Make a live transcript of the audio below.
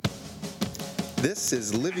This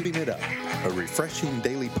is Living It Up, a refreshing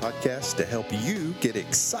daily podcast to help you get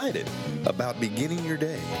excited about beginning your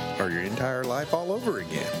day or your entire life all over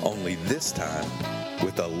again, only this time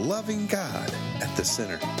with a loving God at the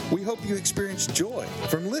center. We hope you experience joy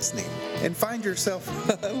from listening and find yourself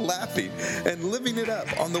laughing and living it up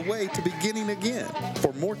on the way to beginning again.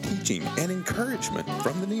 For more teaching and encouragement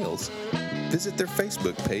from the Neils, visit their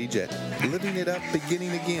Facebook page at Living It Up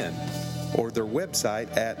Beginning Again or their website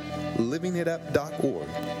at livingitup.org.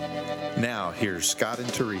 Now, here's Scott and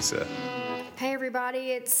Teresa. Hey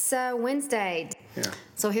everybody, it's Wednesday. Yeah.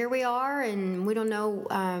 So here we are, and we don't know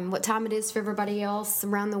what time it is for everybody else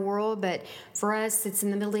around the world, but for us, it's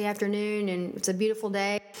in the middle of the afternoon, and it's a beautiful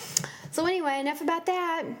day. So anyway, enough about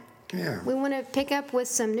that. Yeah. We want to pick up with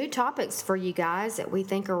some new topics for you guys that we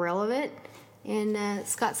think are relevant, and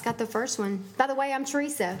Scott's got the first one. By the way, I'm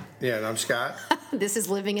Teresa. Yeah, and I'm Scott. This is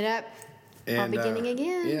Living It Up, or Beginning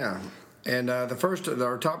Again. Yeah. And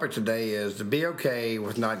our topic today is to be okay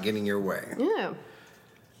with not getting your way. Yeah.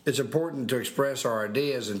 It's important to express our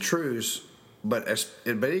ideas and truths, but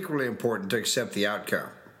equally important to accept the outcome.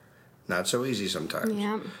 Not so easy sometimes.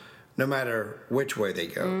 Yeah. No matter which way they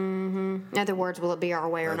go. Mm-hmm. In other words, will it be our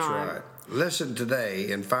way or That's not? right. Listen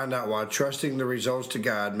today and find out why trusting the results to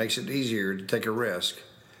God makes it easier to take a risk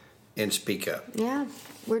and speak up. Yeah.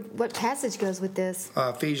 What passage goes with this?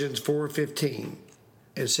 Ephesians 4:15.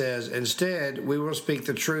 It says, "Instead, we will speak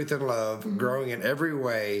the truth in love, growing in every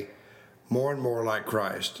way more and more like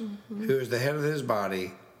Christ, who is the head of his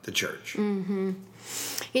body, the church." Mm-hmm.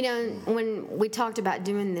 You know, when we talked about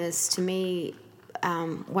doing this, to me,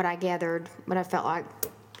 what I gathered, what I felt like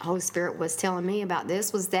Holy Spirit was telling me about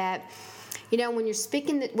this was that, you know, when you're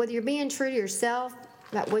speaking, whether you're being true to yourself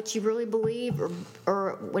about what you really believe,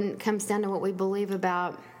 or when it comes down to what we believe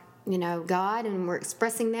about, you know, God, and we're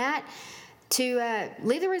expressing that, to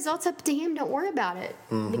leave the results up to Him. Don't worry about it,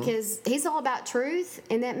 because He's all about truth,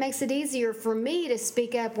 and that makes it easier for me to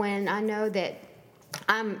speak up when I know that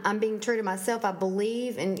I'm being true to myself. I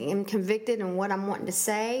believe and am convicted in what I'm wanting to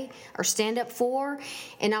say or stand up for,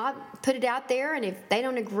 and I'll put it out there, and if they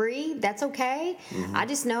don't agree, that's okay. I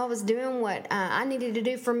just know I was doing what I needed to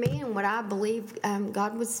do for me and what I believe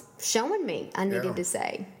God was showing me I needed to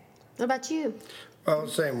say. What about you? Well,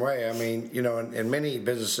 the same way. I mean, you know, in many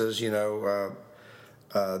businesses, you know,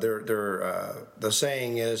 the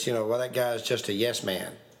saying is, you know, well, that guy's just a yes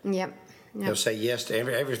man. Yep. He'll say yes to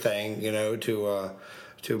everything, you know,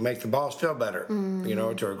 to make the boss feel better, you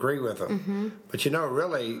know, to agree with them. But, you know,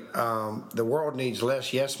 really, the world needs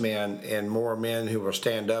less yes men and more men who will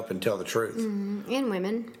stand up and tell the truth. And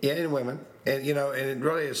women. Yeah, and women. And, you know, and it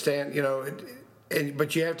really is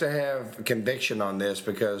but you have to have conviction on this,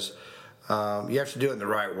 because you have to do it in the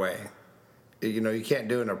right way. You know, you can't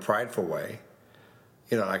do it in a prideful way.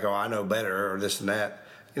 You know, like, oh, I know better, or this and that.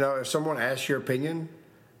 You know, if someone asks your opinion,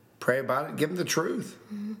 pray about it, give them the truth.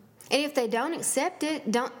 And if they don't accept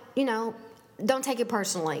it, don't take it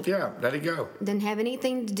personally. Yeah, let it go. Doesn't have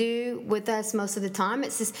anything to do with us most of the time.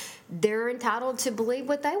 It's just they're entitled to believe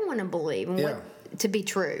what they want to believe and what to be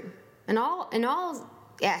true in all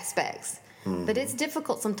aspects. But it's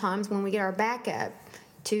difficult sometimes when we get our back up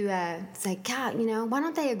to say, God, you know, why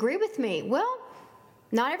don't they agree with me? Well,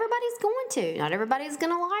 not everybody's going to. Not everybody's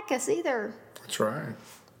going to like us either. That's right.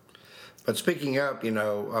 But speaking up, you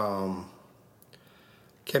know,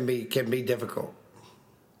 can be difficult.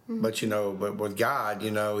 But, you know, but with God,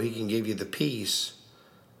 you know, He can give you the peace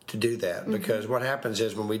to do that. Because what happens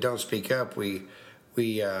is when we don't speak up, we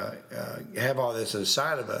have all this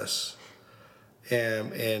inside of us,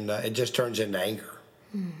 and it just turns into anger.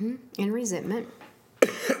 And resentment.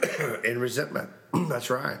 And resentment. That's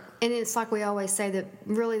right. And it's like we always say that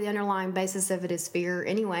really the underlying basis of it is fear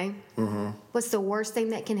anyway. What's the worst thing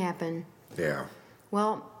that can happen? Yeah.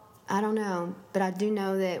 Well, I don't know, but I do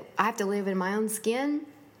know that I have to live in my own skin,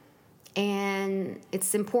 and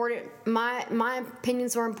it's important. My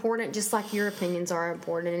opinions are important, just like your opinions are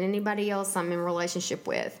important, and anybody else I'm in relationship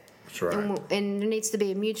with. That's right. And there needs to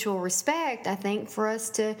be a mutual respect, I think, for us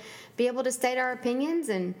to be able to state our opinions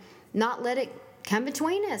and not let it come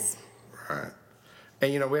between us. Right.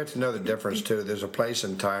 And, you know, we have to know the difference, too. There's a place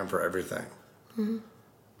and time for everything.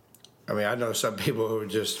 I mean, I know some people who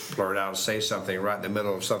just blurt out and say something right in the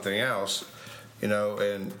middle of something else, you know,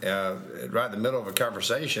 and right in the middle of a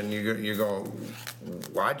conversation, you're going,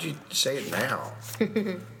 why'd you say it now?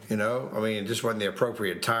 You know, I mean, it just wasn't the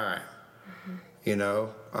appropriate time, you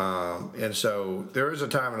know. And so there is a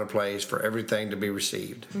time and a place for everything to be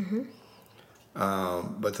received.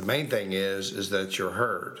 But the main thing is that you're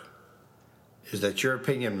heard, is that your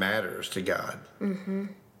opinion matters to God.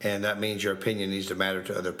 And that means your opinion needs to matter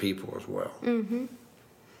to other people as well.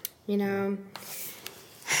 You know,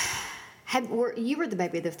 you were the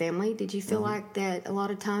baby of the family. Did you feel like that a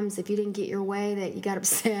lot of times if you didn't get your way that you got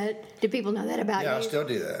upset? Do people know that about you? Yeah, I still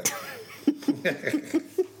do that.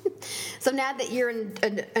 So now that you're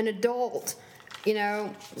an adult, you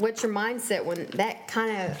know, what's your mindset when that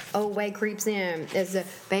kind of old way creeps in as the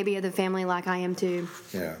baby of the family like I am too?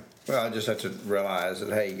 Yeah. Well, I just have to realize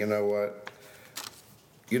that, hey, you know what?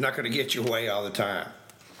 You're not going to get your way all the time,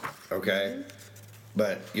 okay?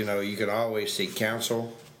 But, you know, you can always seek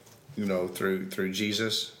counsel, you know, through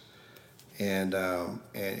Jesus. And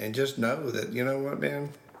just know that, you know what,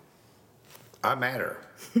 man? I matter.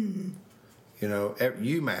 You know,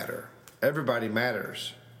 you matter. Everybody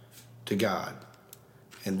matters to God.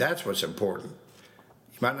 And that's what's important.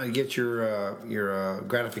 You might not get your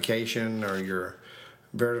gratification or your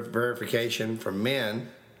verification from men,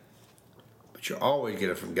 but you always get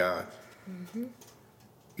it from God.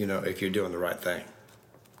 You know, if you're doing the right thing.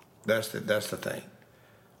 That's the thing.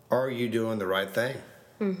 Are you doing the right thing?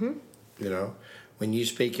 You know, when you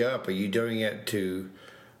speak up, are you doing it to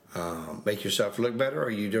make yourself look better, or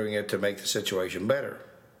are you doing it to make the situation better?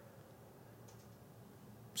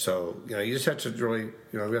 So, you know, you just have to really,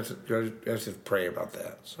 you know, you have to pray about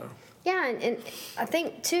that. So. Yeah, and I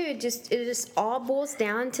think too, it just all boils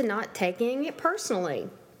down to not taking it personally,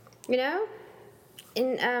 you know.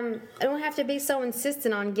 And I don't have to be so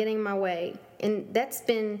insistent on getting my way, and that's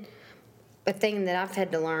been a thing that I've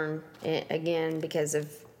had to learn again because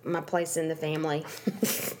of my place in the family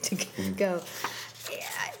to go.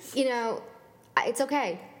 You know, it's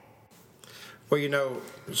okay. Well, you know,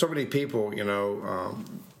 so many people, you know,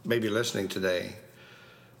 maybe listening today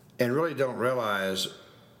and really don't realize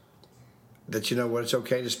that, you know what, it's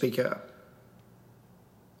okay to speak up.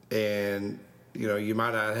 And, you know, you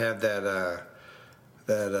might not have that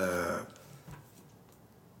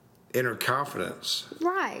inner confidence.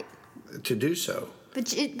 Right. To do so.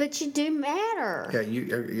 But you do matter. Yeah,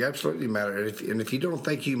 you absolutely matter. And if you don't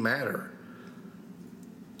think you matter,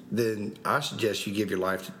 then I suggest you give your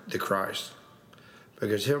life to Christ.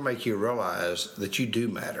 Because he'll make you realize that you do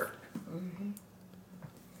matter.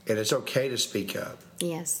 And it's okay to speak up.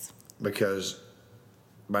 Yes. Because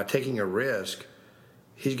by taking a risk,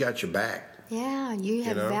 he's got your back. Yeah, you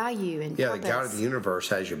have value and purpose. The God of the universe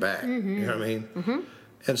has your back. You know what I mean?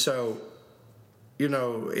 And so, you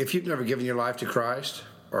know, if you've never given your life to Christ,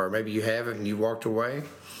 or maybe you haven't and you walked away,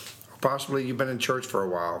 or possibly you've been in church for a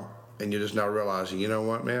while and you're just now realizing, you know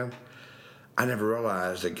what, man? I never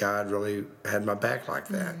realized that God really had my back like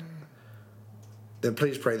that. Then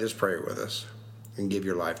please pray this prayer with us and give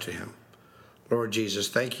your life to him. Lord Jesus,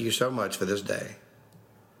 thank you so much for this day.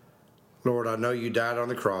 Lord, I know you died on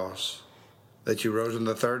the cross, that you rose on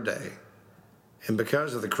the third day. And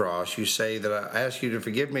because of the cross, you say that I ask you to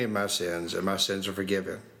forgive me of my sins, and my sins are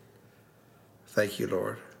forgiven. Thank you,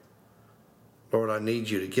 Lord. Lord, I need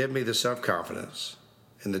you to give me the self-confidence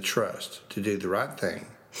and the trust to do the right thing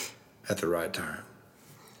at the right time.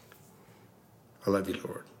 I love you,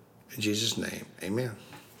 Lord. In Jesus' name, amen.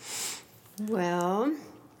 Well,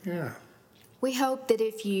 yeah. We hope that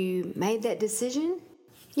if you made that decision,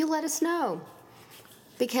 you'll let us know.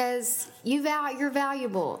 Because you're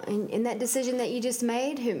valuable. And that decision that you just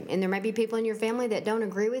made, and there may be people in your family that don't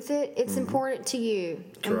agree with it, it's important to you.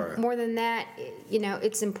 And right. More than that, you know,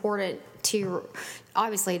 it's important to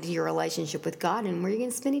obviously to your relationship with God and where you're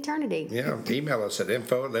going to spend eternity. Yeah, email us at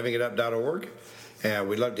info@livingitup.org. And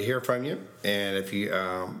we'd love to hear from you. And if you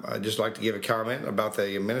just like to give a comment about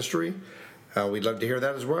the ministry, we'd love to hear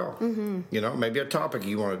that as well. You know, maybe a topic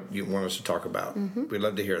you want us to talk about. We'd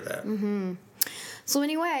love to hear that. So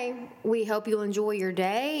anyway, we hope you'll enjoy your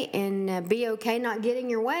day and be okay not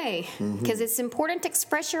getting your way. Because it's important to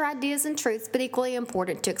express your ideas and truths, but equally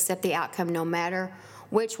important to accept the outcome no matter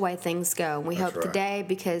which way things go. We hope today,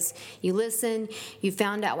 because you listen, you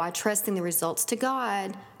found out why trusting the results to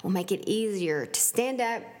God will make it easier to stand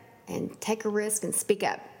up and take a risk and speak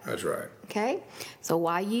up. That's right. Okay? So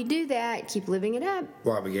while you do that, keep living it up.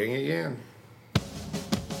 While beginning again.